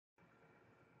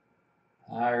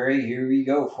All right, here we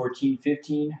go.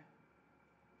 14-15.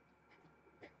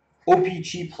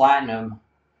 O-Pee-Chee Platinum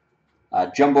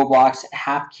Jumbo Box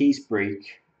half case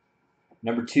break.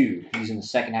 Number 2, using the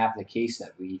second half of the case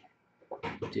that we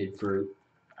did for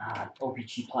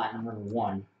O-Pee-Chee Platinum number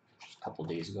 1 just a couple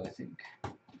days ago, I think.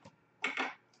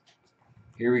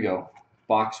 Here we go.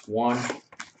 Box 1.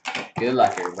 Good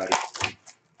luck, everybody.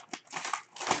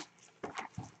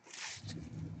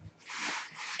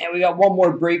 And we got one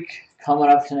more break coming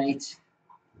up tonight.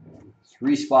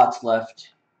 3 spots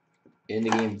left in the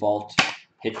game vault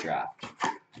hit draft.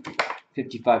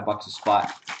 $55 a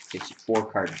spot. Gets you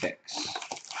 4 card picks.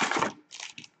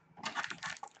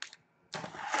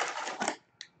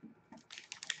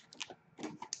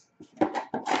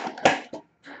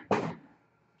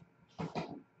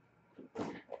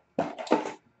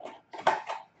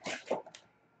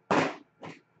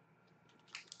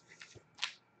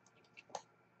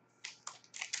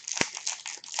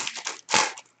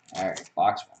 All right,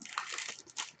 box 1.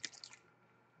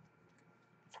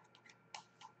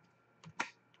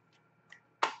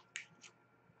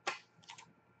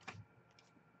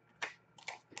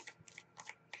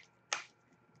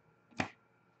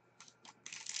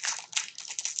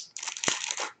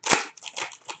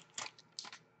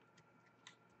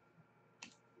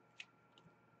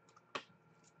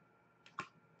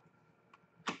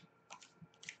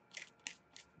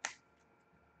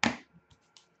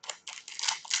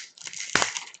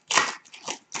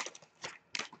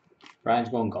 Brian's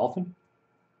going golfing.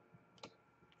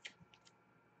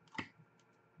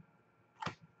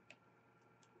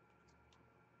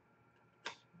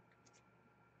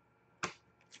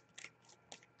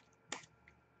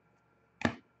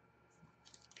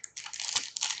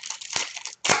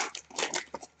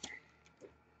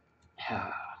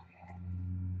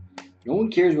 No one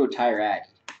cares about Tyre Addy.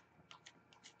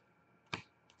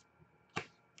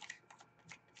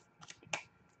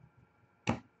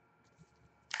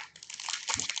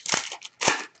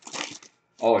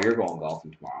 Oh, you're going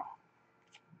golfing tomorrow.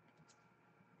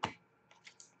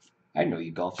 I know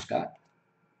you golf, Scott.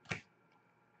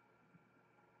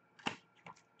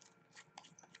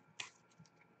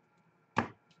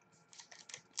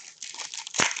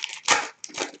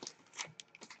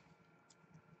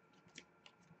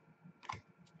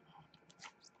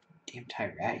 Damn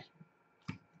Tyre Addy.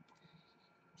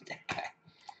 That guy.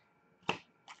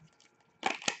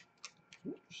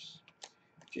 Oops.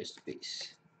 Just a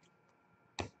base.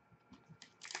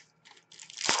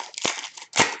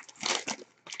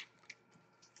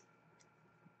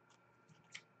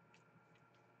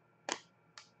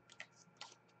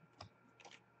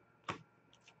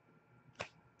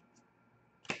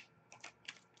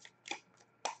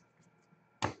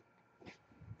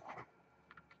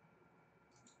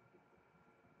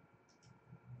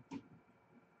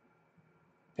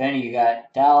 Benny, you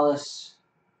got Dallas,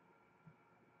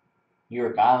 New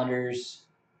York Islanders,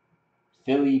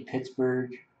 Philly,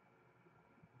 Pittsburgh,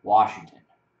 Washington.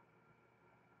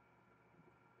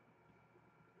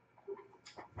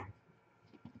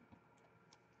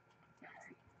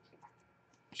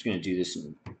 Just going to do this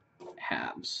in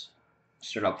halves.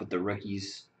 Start off with the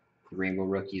rookies, the rainbow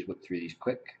rookies. Whip through these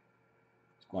quick.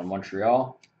 Let's go on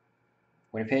Montreal,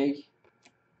 Winnipeg,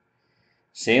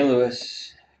 St.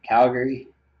 Louis, Calgary,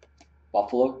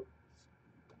 Buffalo,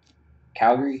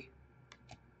 Calgary,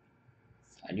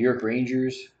 New York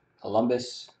Rangers,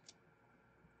 Columbus,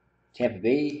 Tampa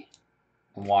Bay,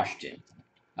 and Washington.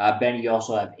 Ben, you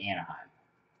also have Anaheim.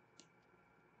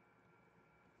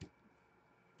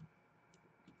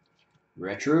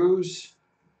 Retros.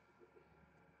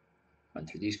 Run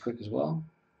through these quick as well.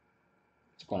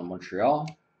 Let's go to Montreal,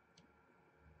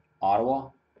 Ottawa,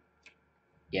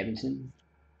 Edmonton,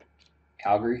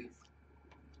 Calgary,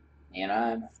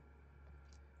 Anaheim,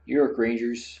 New York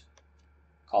Rangers,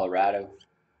 Colorado,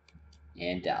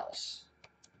 and Dallas.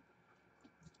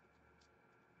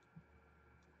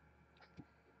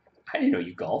 I didn't know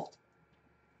you golfed.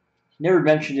 Never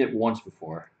mentioned it once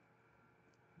before.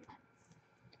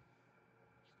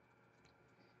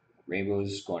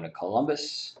 Rainbows going to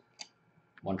Columbus,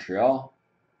 Montreal,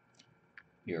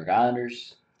 New York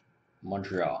Islanders,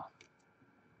 Montreal.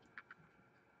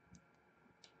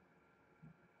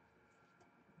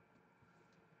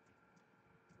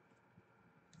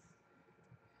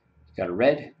 Got a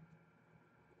red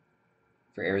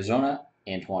for Arizona,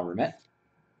 Antoine Vermette.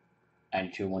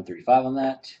 92-135 on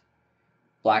that.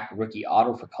 Black rookie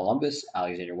auto for Columbus,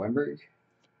 Alexander Wennberg.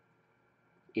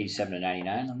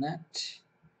 87-99 on that.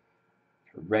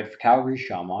 Red for Calgary,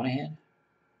 Sean Monahan.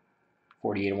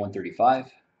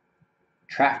 48-135.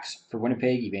 Tracks for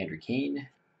Winnipeg, Evander Kane.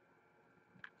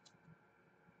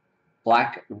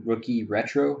 Black rookie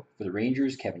retro for the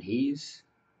Rangers, Kevin Hayes,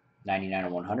 99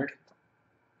 and 100.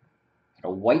 Got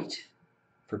a white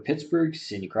for Pittsburgh,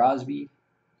 Sidney Crosby,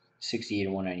 68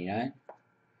 and 199.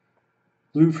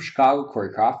 Blue for Chicago,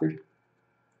 Corey Crawford,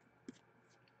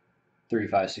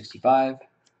 35-65.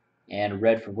 And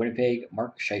red for Winnipeg,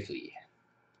 Mark Scheifele,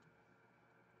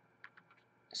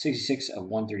 66 of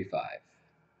 135.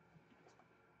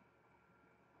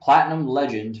 Platinum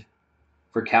legend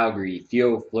for Calgary,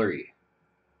 Theo Fleury.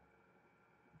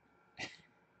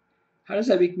 How does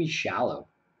that make me shallow?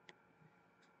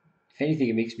 If anything,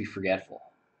 it makes me forgetful,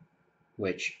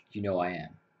 which you know I am.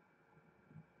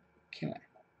 Come on.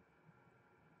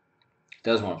 It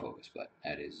does want to focus, but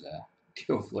that is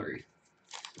Theo Fleury.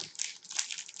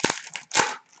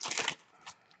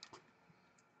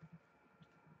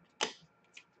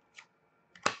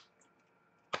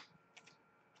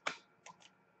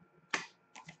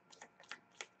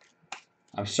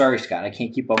 I'm sorry, Scott. I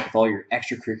can't keep up with all your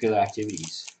extracurricular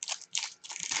activities.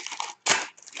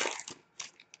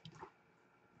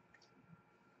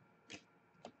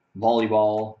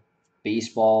 Volleyball,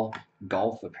 baseball,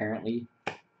 golf, apparently.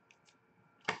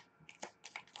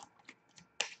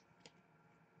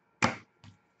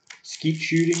 Skeet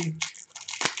shooting.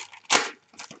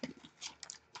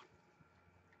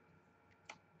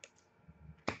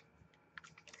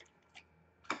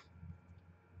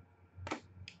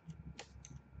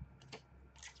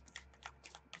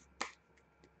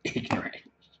 Ignorant.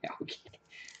 Yeah, okay.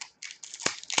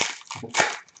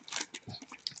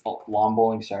 Oh, lawn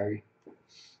bowling, sorry.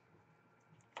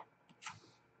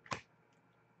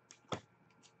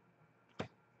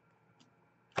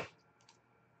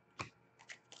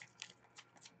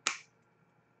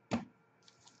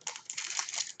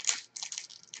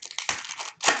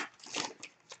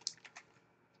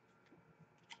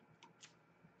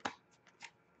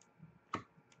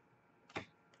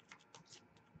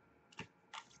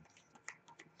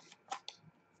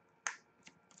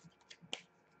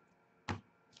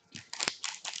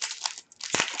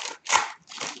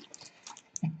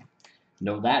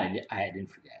 No, that I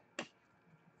didn't forget.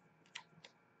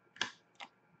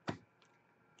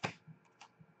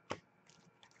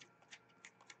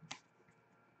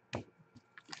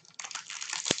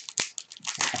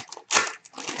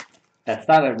 That's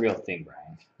not a real thing,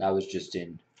 Brian. That was just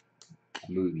in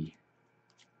a movie.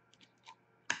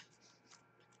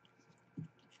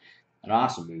 An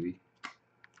awesome movie.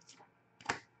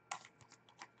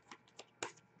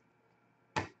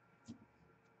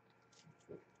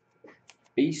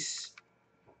 Base.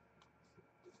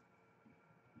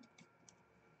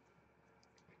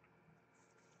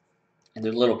 And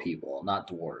they're little people, not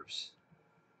dwarves.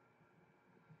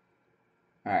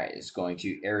 All right, it's going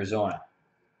to Arizona,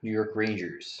 New York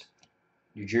Rangers,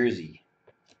 New Jersey,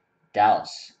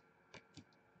 Dallas,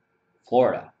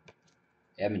 Florida,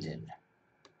 Edmonton,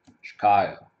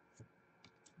 Chicago,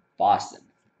 Boston,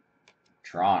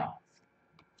 Toronto,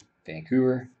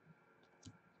 Vancouver,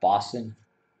 Boston,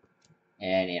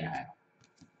 and Anaheim.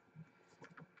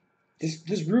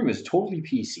 This room is totally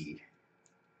PC.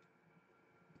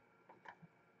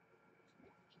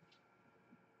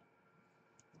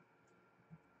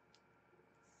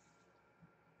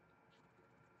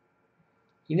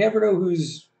 You never know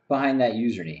who's behind that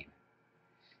username.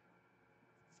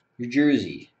 New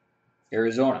Jersey,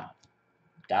 Arizona,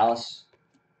 Dallas,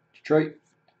 Detroit,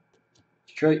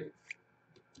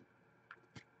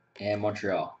 and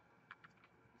Montreal.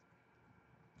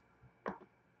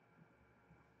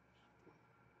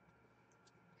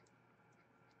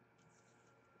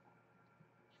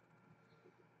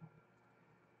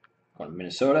 Going to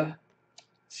Minnesota,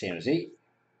 San Jose,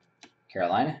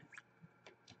 Carolina,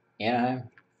 Anaheim,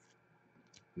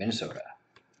 Minnesota.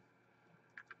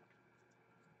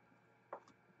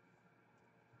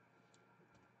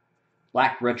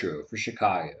 Black Retro for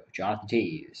Chicago, Jonathan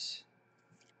Toews,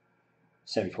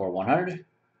 74-100.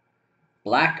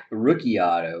 Black Rookie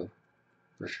Auto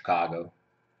for Chicago,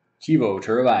 Teuvo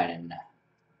Teravainen,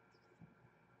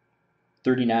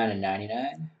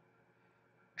 39-99.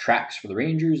 Tracks for the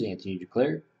Rangers, Anthony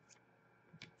Duclair.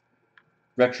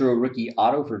 Retro Rookie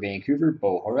Auto for Vancouver,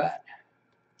 Bo Horvat.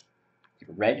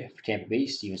 Red for Tampa Bay,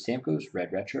 Steven Stamkos,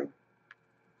 Red Retro.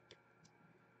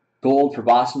 Gold for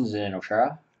Boston, Zdeno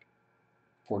Chara,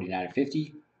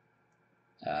 49-50.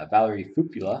 Valerie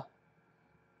Fupula,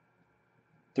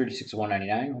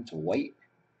 36-199. Went to white.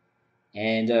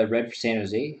 And red for San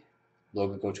Jose,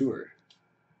 Logan Couture,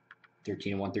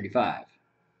 13-135.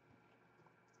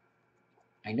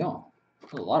 I know.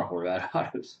 That's a lot of Horvat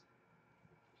autos.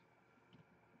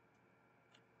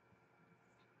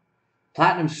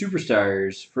 Platinum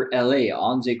Superstars for LA,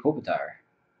 Anze Kopitar.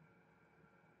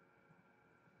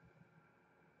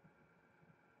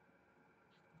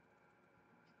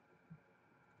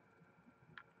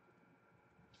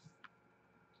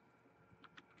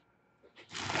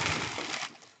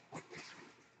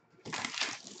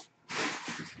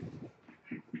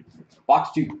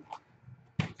 Box 2.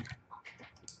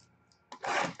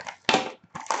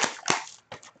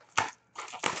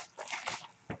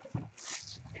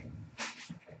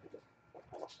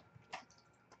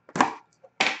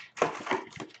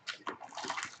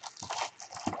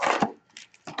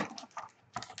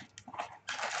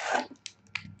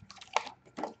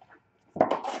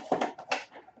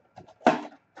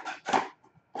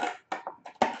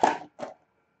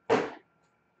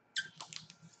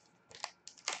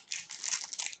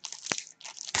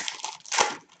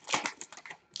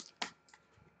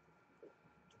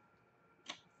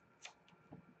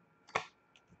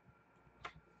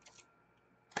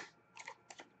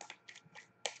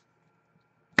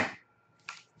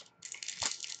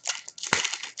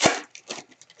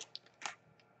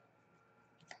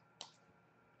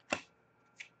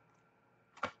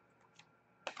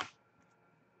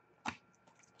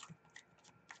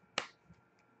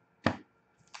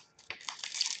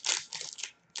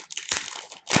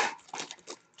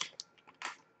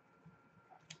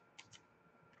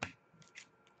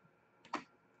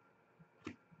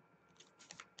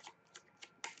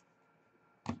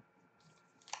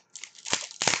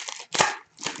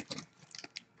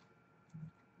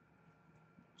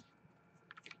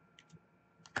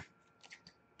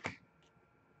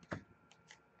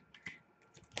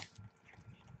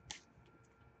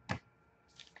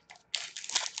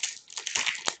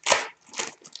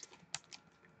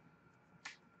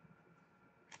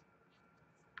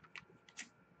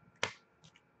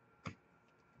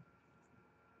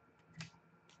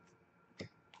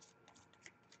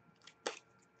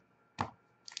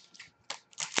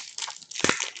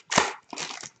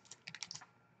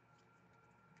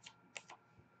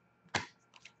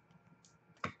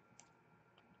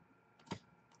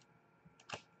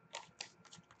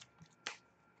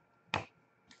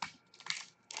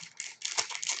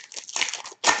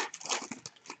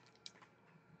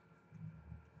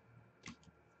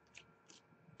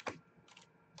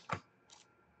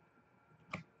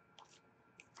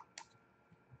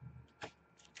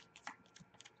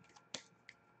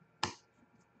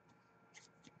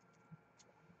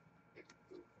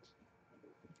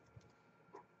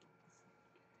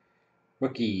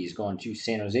 Rookies going to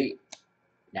San Jose,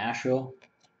 Nashville,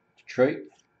 Detroit,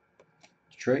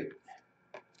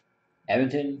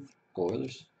 Edmonton,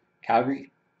 Oilers,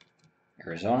 Calgary,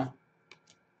 Arizona,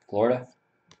 Florida,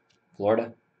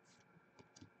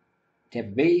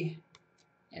 Tampa Bay,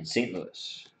 and St.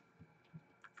 Louis.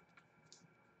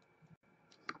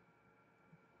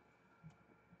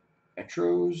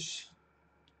 Metros,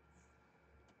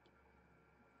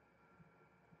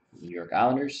 New York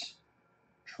Islanders,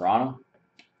 Toronto,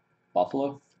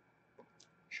 Buffalo,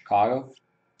 Chicago,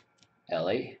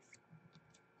 LA, New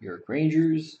York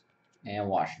Rangers, and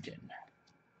Washington.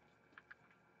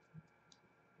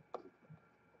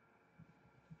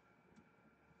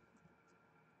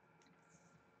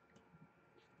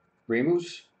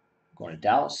 Ramos going to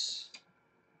Dallas,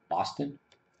 Boston,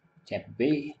 Tampa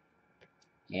Bay,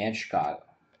 and Chicago.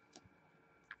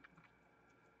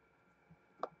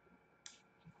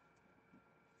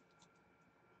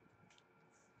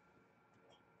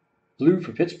 Blue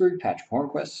for Pittsburgh, Patrick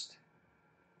Hornquist,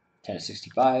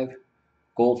 10/65.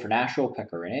 Gold for Nashville,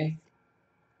 Pekka Rinne,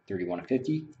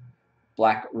 31/50.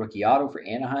 Black rookie auto for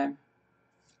Anaheim,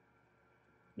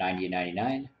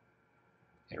 90/99.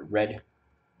 And a red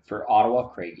for Ottawa,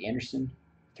 Craig Anderson,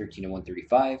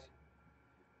 13/135.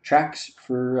 Tracks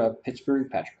for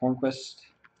Pittsburgh, Patrick Hornquist.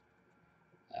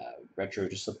 Retro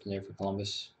just slipped in there for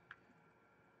Columbus.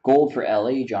 Gold for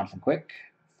LA, Jonathan Quick,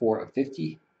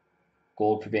 4/50.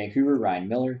 Gold for Vancouver, Ryan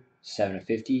Miller,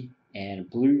 7/50. And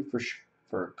blue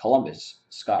for Columbus,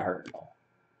 Scott Hartnell,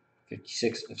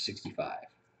 56/65.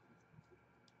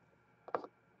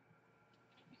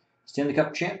 Stanley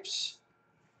Cup champs.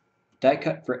 Die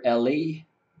cut for LA,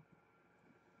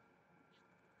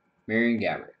 Marian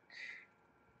Gaborik.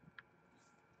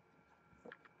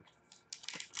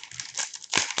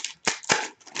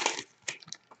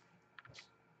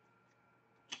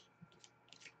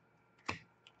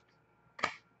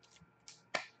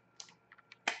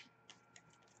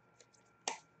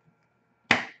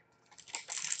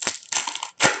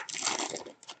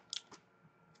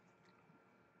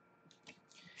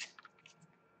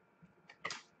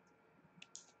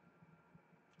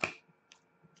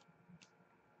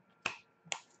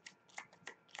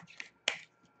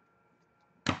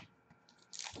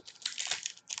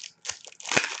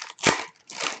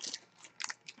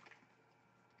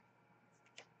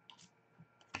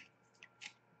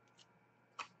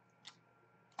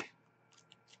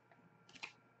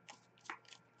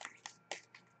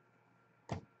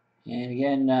 And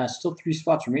again, still 3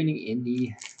 spots remaining in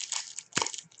the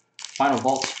final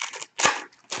vault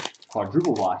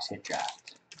quadruple box hit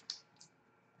draft.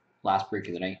 Last break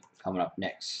of the night coming up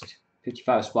next.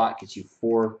 55 spot gets you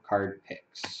 4 card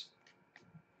picks.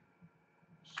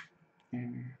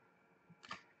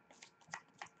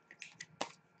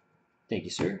 Thank you,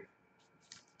 sir.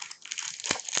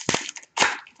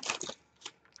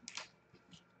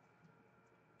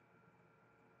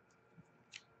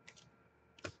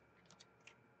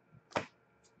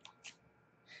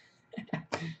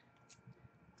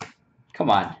 Come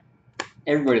on.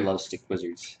 Everybody loves stick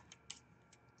wizards.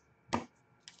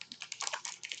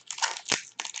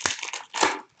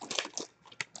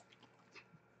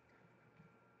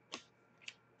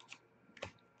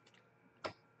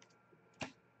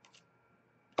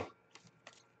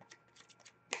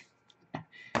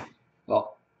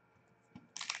 Well,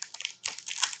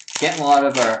 getting a lot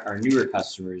of our newer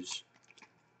customers,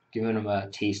 giving them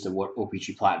a taste of what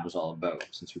O-Pee-Chee Platinum was all about,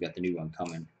 since we got the new one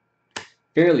coming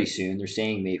fairly soon. They're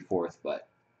saying May 4th, but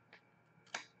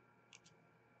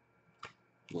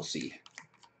we'll see.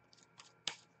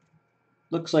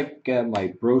 Looks like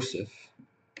my Brosif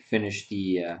finished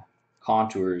the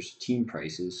Contours team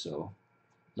prices, so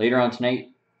later on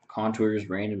tonight, Contours,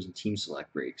 randoms, and team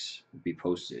select breaks will be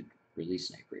posted,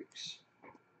 release night breaks.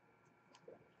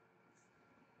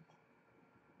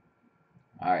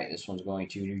 Alright, this one's going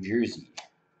to New Jersey,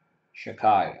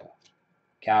 Chicago,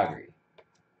 Calgary,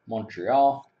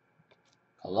 Montreal,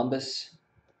 Columbus,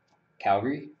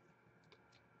 Calgary,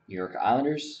 New York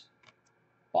Islanders,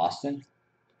 Boston,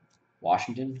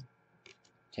 Washington,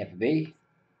 Tampa Bay,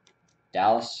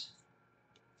 Dallas,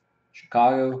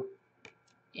 Chicago,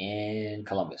 and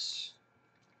Columbus.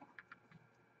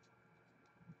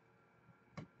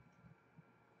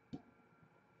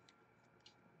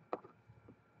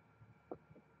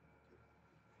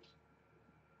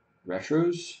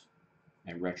 Retros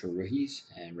and retro rookies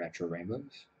and retro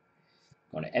rainbows.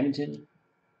 Going to Edmonton,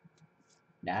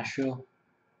 Nashville,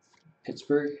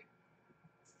 Pittsburgh,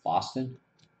 Boston,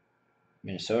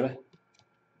 Minnesota,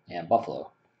 and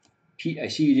Buffalo. Pete, I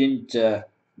see you didn't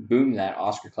boom that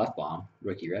Oscar Klefbom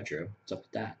rookie retro. What's up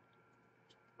with that?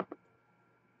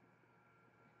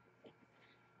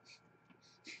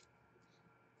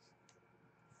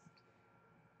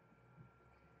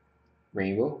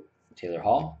 Rainbow, Taylor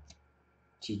Hall,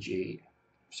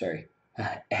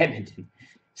 Edmonton,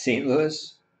 St.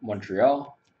 Louis,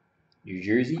 Montreal, New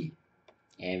Jersey,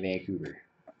 and Vancouver.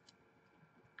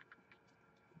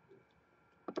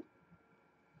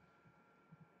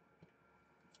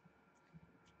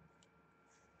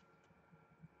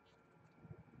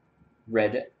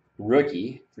 Red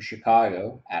rookie for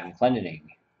Chicago, Adam Clendening,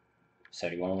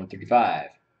 71/135.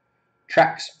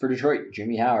 Tracks for Detroit,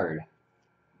 Jimmy Howard.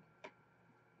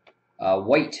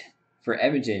 White for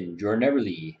Edmonton, Jordan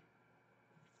Eberle.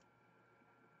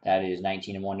 That is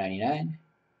 19/199.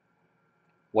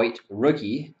 White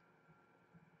rookie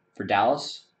for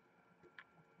Dallas,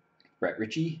 Brett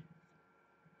Ritchie,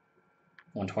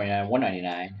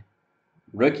 129/199.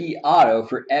 Rookie auto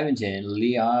for Edmonton,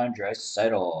 Leon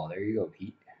Draisaitl. There you go,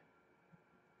 Pete.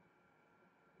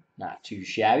 Not too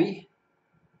shabby.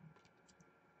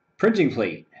 Printing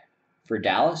plate for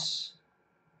Dallas.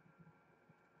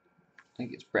 I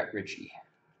think it's Brett Ritchie.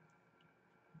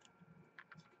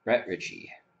 Brett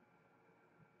Ritchie.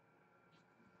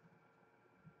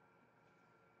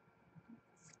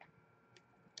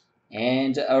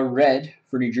 And a red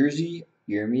for New Jersey,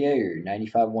 Jeremy Ayer,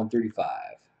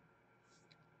 95/135.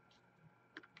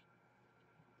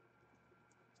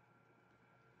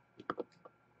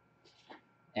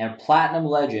 And Platinum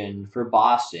Legend for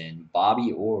Boston,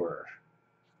 Bobby Orr.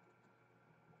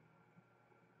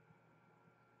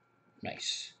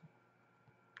 Nice.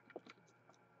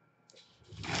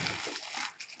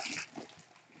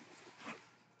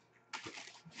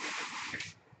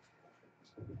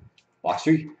 Box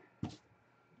 3.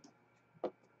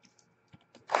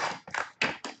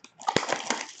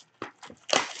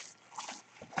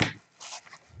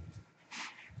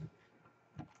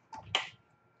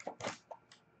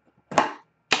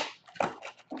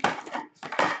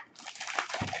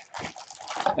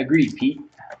 Agreed, Pete.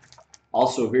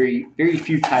 Also, very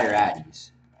few tire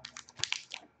addies.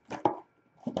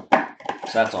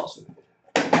 So that's also good.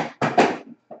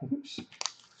 Oops.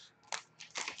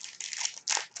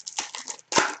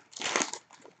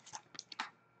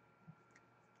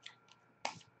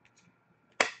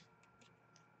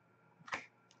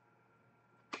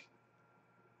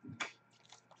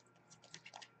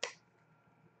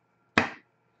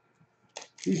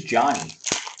 Who's Johnny?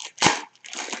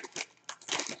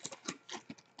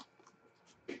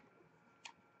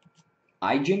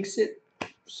 I jinx it?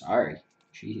 Sorry.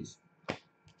 Jeez.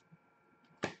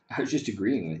 I was just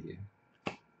agreeing with you.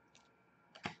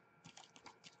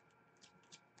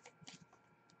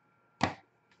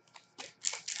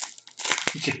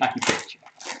 Johnny Pitch.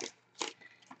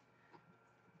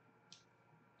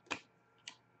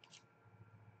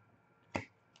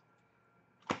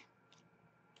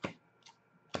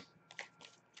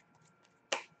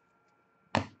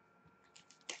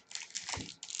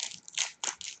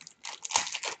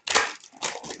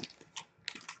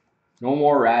 No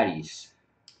more ratties.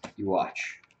 You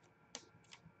watch.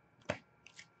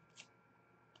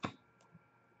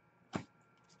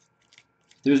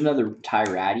 If there's another Ty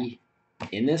Ratty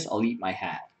in this, I'll eat my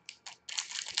hat.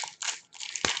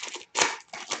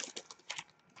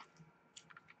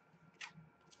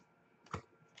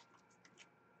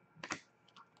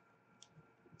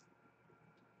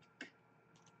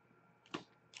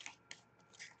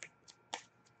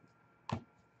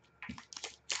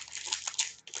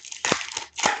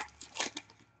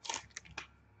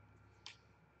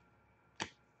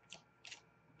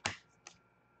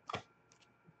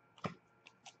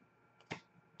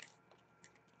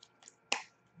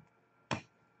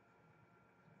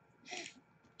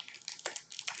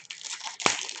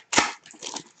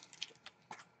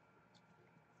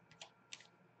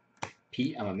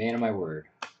 Pete, I'm a man of my word.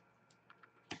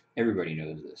 Everybody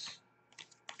knows this.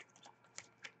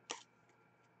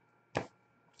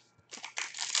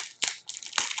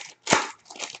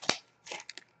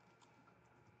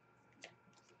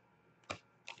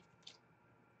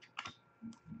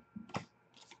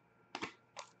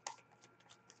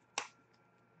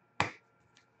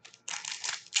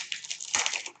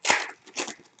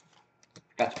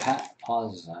 Got to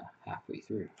pause halfway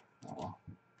through. Oh well.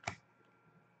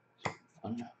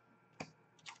 Fun.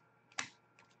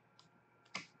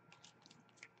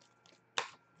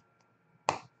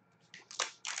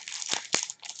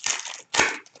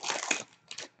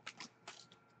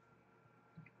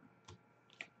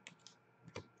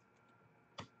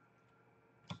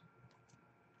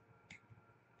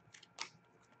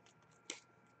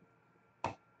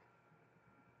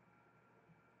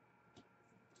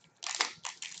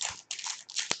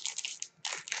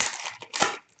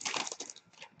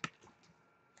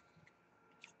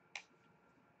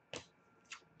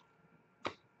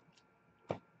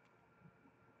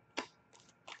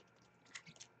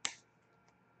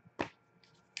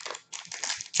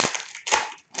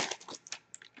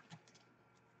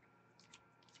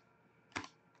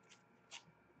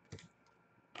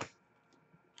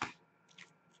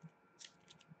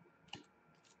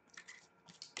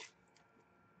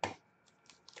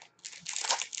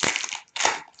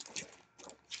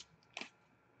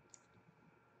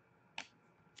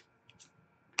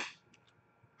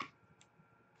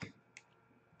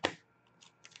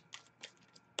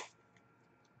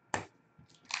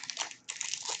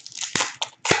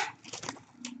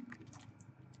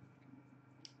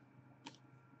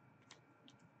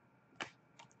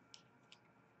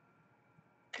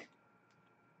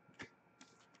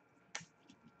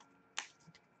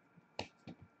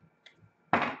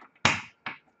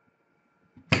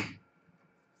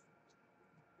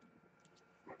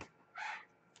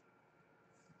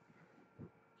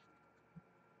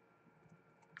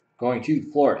 Going to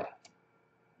Florida,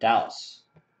 Dallas,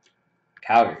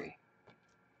 Calgary,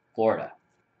 Florida,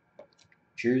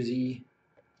 Jersey,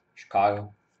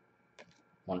 Chicago,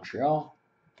 Montreal,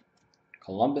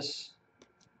 Columbus,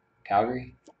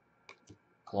 Calgary,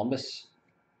 Columbus,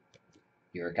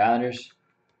 New York Islanders,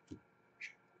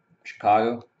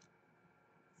 Chicago,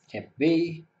 Tampa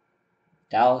Bay,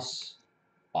 Dallas,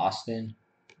 Boston,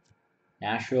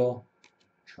 Nashville,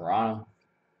 Toronto,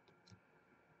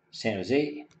 San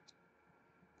Jose,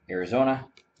 Arizona,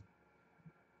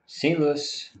 St.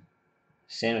 Louis,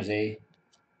 San Jose,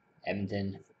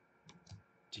 Edmonton,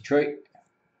 Detroit,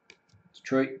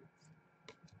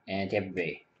 and Tampa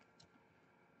Bay.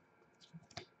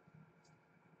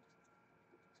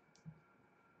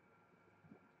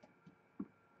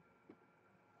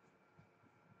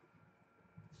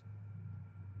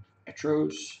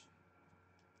 Metros.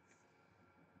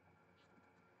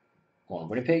 Going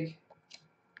Winnipeg,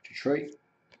 Detroit,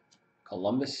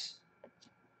 Columbus,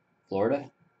 Florida,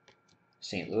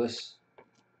 St. Louis,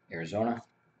 Arizona,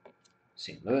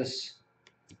 St. Louis,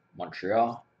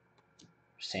 Montreal,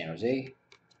 San Jose,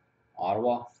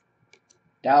 Ottawa,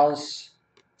 Dallas,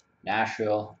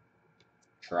 Nashville,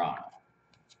 Toronto.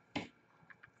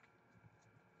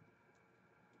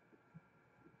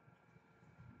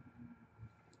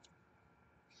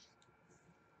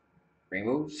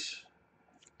 Rainbows,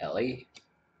 LA,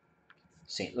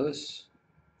 St. Louis,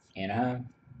 Anaheim,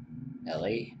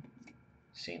 LA,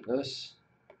 St. Louis,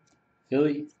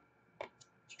 Philly,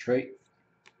 Detroit,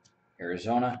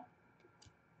 Arizona,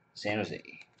 San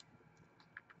Jose.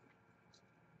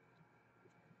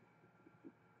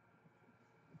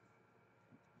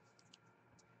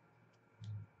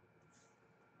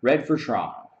 Red for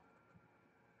Toronto,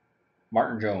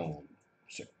 Martin Jones.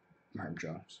 Martin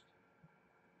Jones.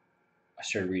 I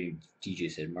started reading. DJ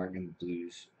said Martin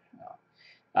Blues.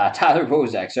 Tyler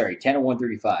Bozak, sorry, 10 of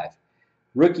 135.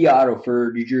 Rookie auto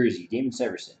for New Jersey, Damon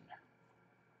Severson.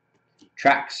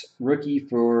 Trax rookie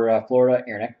for Florida,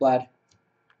 Aaron Ekblad.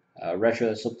 Retro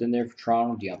that slipped in there for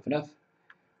Toronto, Dion Phaneuf.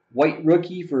 White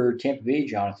rookie for Tampa Bay,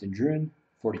 Jonathan Drouin,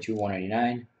 42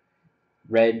 199.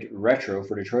 Red retro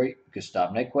for Detroit,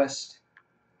 Gustav Nyquist.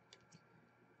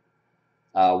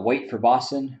 White for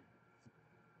Boston,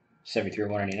 73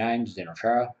 199, Zdeno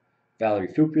Chara. Valerie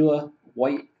Fupula,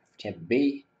 white, Tampa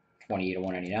Bay, 28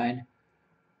 199.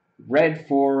 Red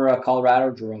for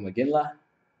Colorado, Jerome McGinley,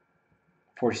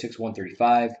 46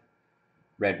 135.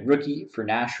 Red rookie for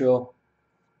Nashville,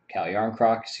 Cal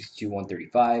Yarncroc, 62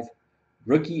 135.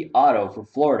 Rookie auto for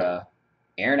Florida,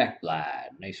 Aaron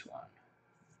Ekblad, nice one.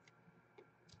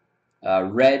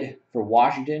 Red for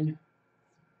Washington,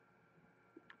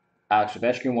 Alex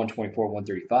Ovechkin, 124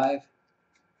 135.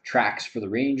 Tracks for the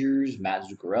Rangers, Matt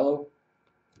Zuccarello.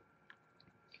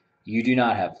 You do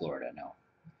not have Florida, no.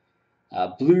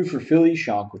 Blue for Philly,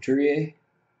 Sean Couturier,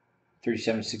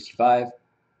 37.65.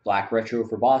 Black retro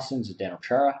for Boston, Zdeno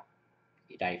Chara,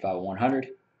 895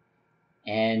 100.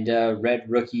 And red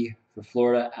rookie for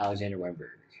Florida, Alexander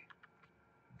Weinberg,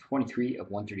 23 of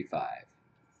 135.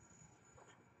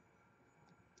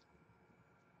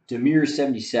 Demir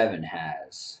 77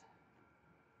 has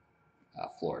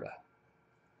Florida.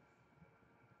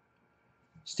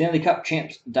 Stanley Cup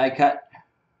champs die cut,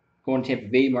 going to Tampa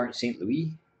Bay, Martin St.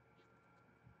 Louis.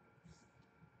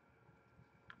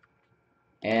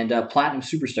 And Platinum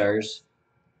Superstars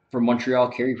for Montreal,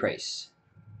 Carey Price.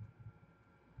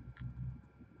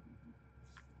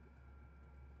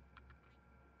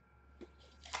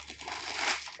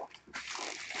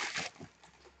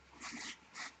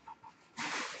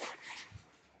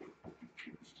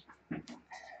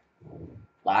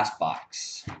 Last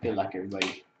box. Good luck,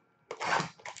 everybody.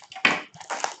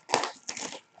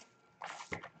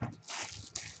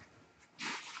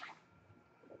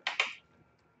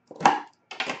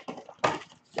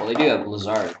 Well, they do have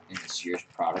Lazard in this year's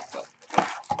product, but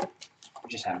I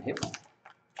just haven't hit one.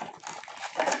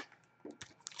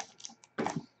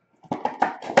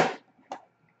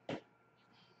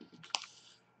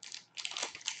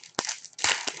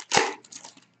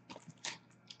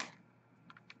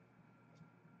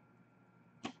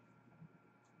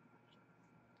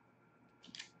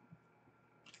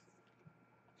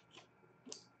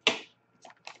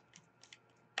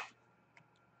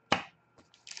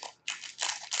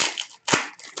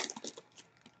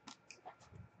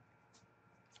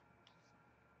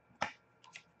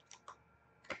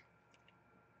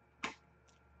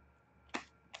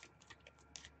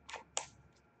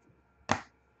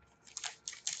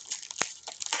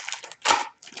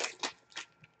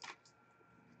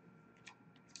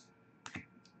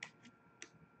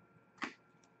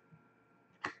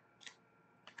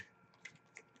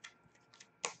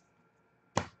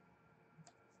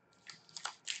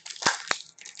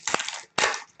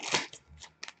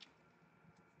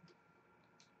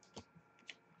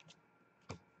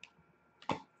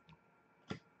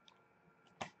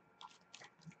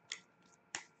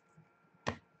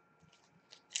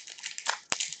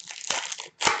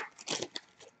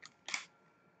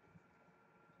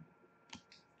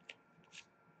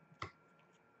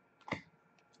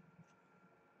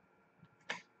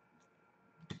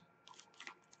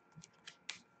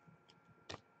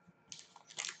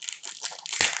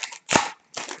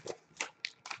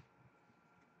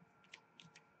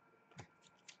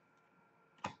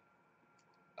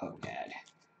 Oh, God.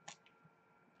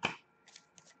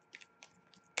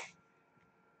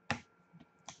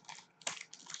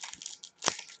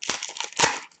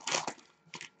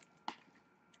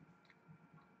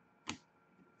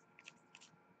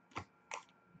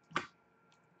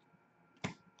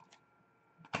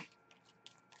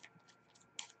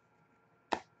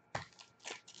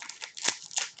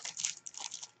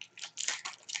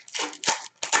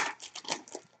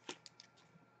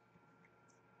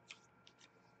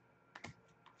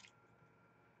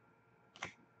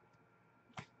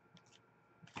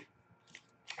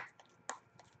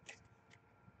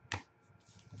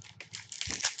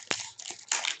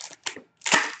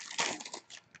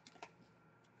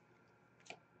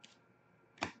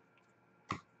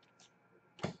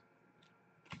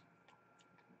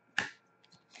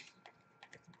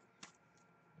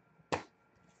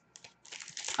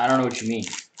 I don't know what you mean.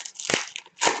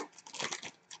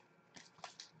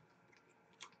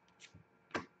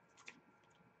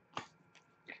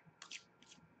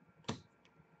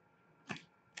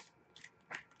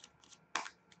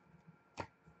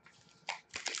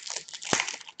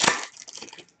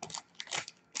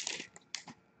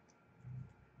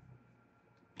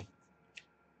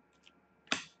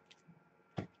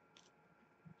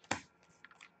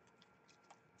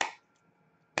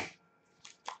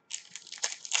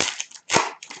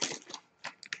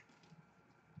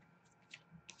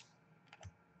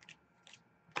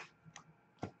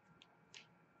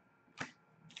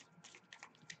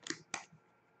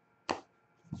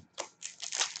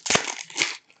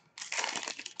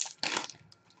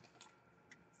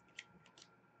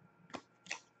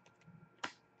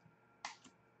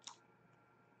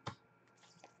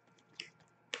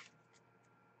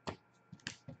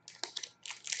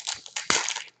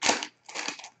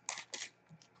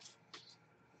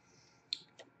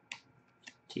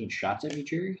 Taking shots at me,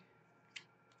 Jerry?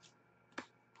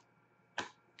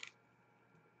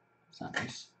 It's not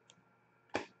nice.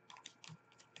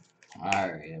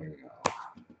 Alright, there we go.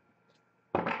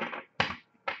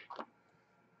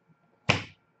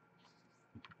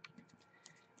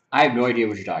 I have no idea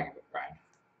what you're talking about, Brian.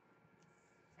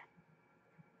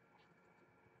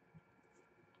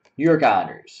 New York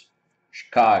Islanders,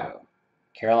 Chicago,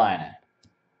 Carolina,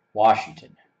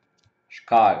 Washington,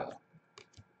 Chicago,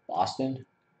 Boston,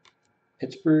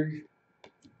 Pittsburgh,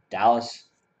 Dallas,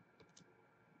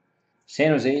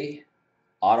 San Jose,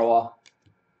 Ottawa,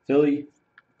 Philly,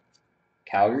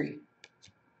 Calgary,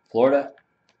 Florida,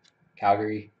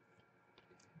 Calgary,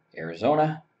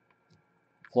 Arizona,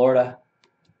 Florida,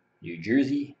 New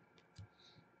Jersey,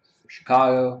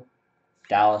 Chicago,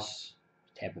 Dallas,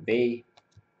 Tampa Bay,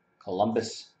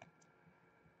 Columbus,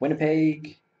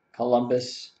 Winnipeg,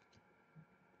 Columbus,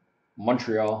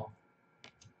 Montreal,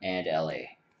 and LA.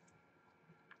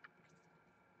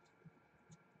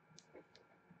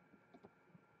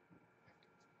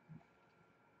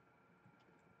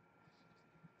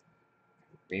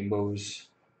 Rainbows,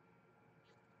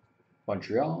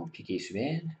 Montreal, P.K.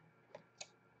 Subban,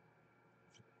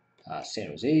 San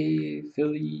Jose,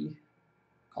 Philly,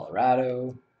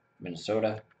 Colorado,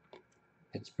 Minnesota,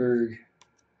 Pittsburgh,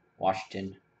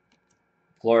 Washington,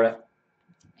 Florida,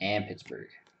 and Pittsburgh.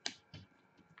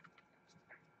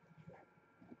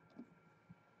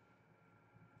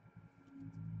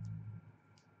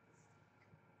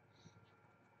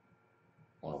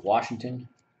 One of Washington,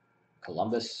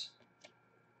 Columbus,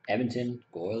 Edmonton,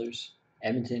 go Oilers,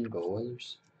 Edmonton, go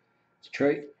Oilers,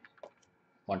 Detroit,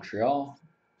 Montreal,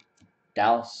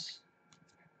 Dallas,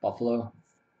 Buffalo,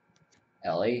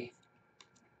 LA, New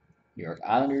York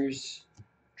Islanders,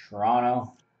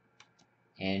 Toronto,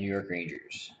 and New York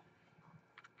Rangers.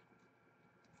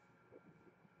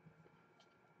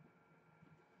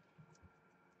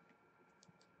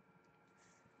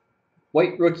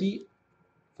 White rookie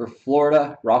for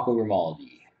Florida, Rocco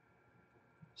Grimaldi,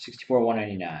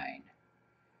 64/199.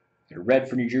 Red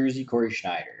for New Jersey, Corey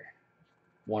Schneider,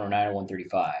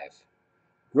 109/135.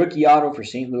 Rookie auto for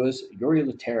St. Louis, Yori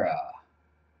Laterra.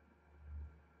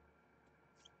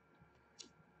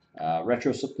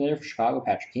 Retro slipped in there for Chicago,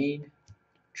 Patrick Kane.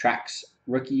 Trax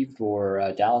rookie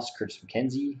for Dallas, Curtis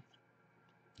McKenzie.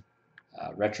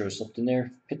 Retro slipped in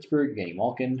there, Pittsburgh, Evgeny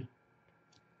Malkin.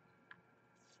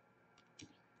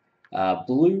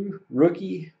 Blue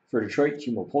rookie for Detroit,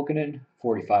 Timo Pulkkinen,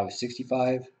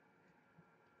 45/65.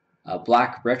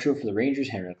 Black retro for the Rangers,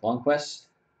 Henrik Lundqvist,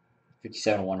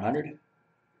 57/100.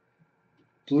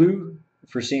 Blue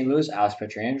for St. Louis, Alex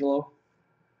Pietrangelo.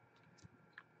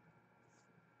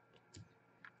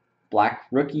 Black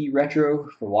rookie retro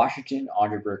for Washington,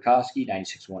 Andre Burakovsky,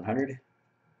 96/100.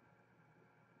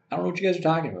 I don't know what you guys are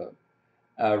talking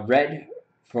about. Red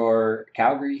for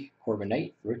Calgary, Corbin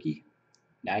Knight, rookie,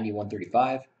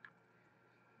 90/135.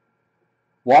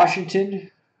 Washington,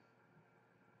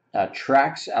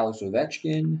 Trax, Alex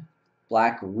Ovechkin.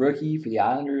 Black rookie for the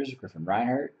Islanders, Griffin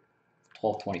Reinhart,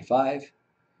 12/25.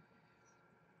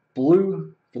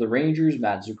 Blue for the Rangers,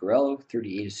 Matt Zuccarello,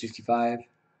 38/65.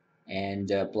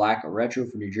 And black retro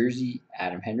for New Jersey,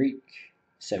 Adam Henrique,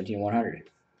 17/100.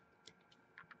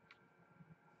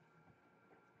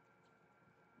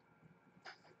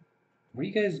 What are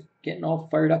you guys getting all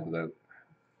fired up about?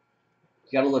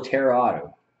 You got a Laterra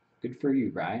auto. Good for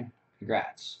you, Brian.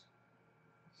 Congrats.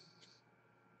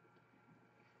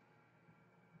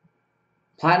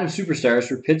 Platinum Superstars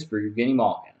for Pittsburgh, Evgeny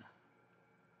Malkin.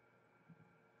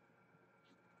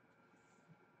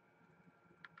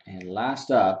 And last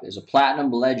up is a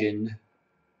Platinum Legend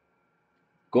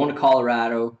going to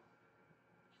Colorado,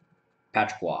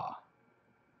 Pachqua.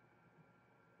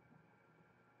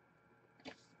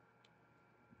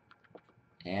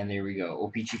 And there we go.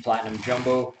 O-Pee-Chee Platinum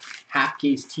Jumbo. Half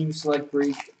case team select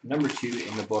break. Number 2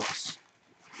 in the books.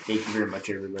 Thank you very much,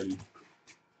 everybody.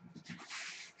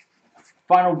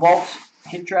 Final vault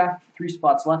hit draft. 3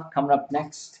 spots left. Coming up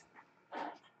next.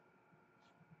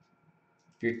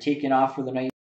 You're taking off for the night.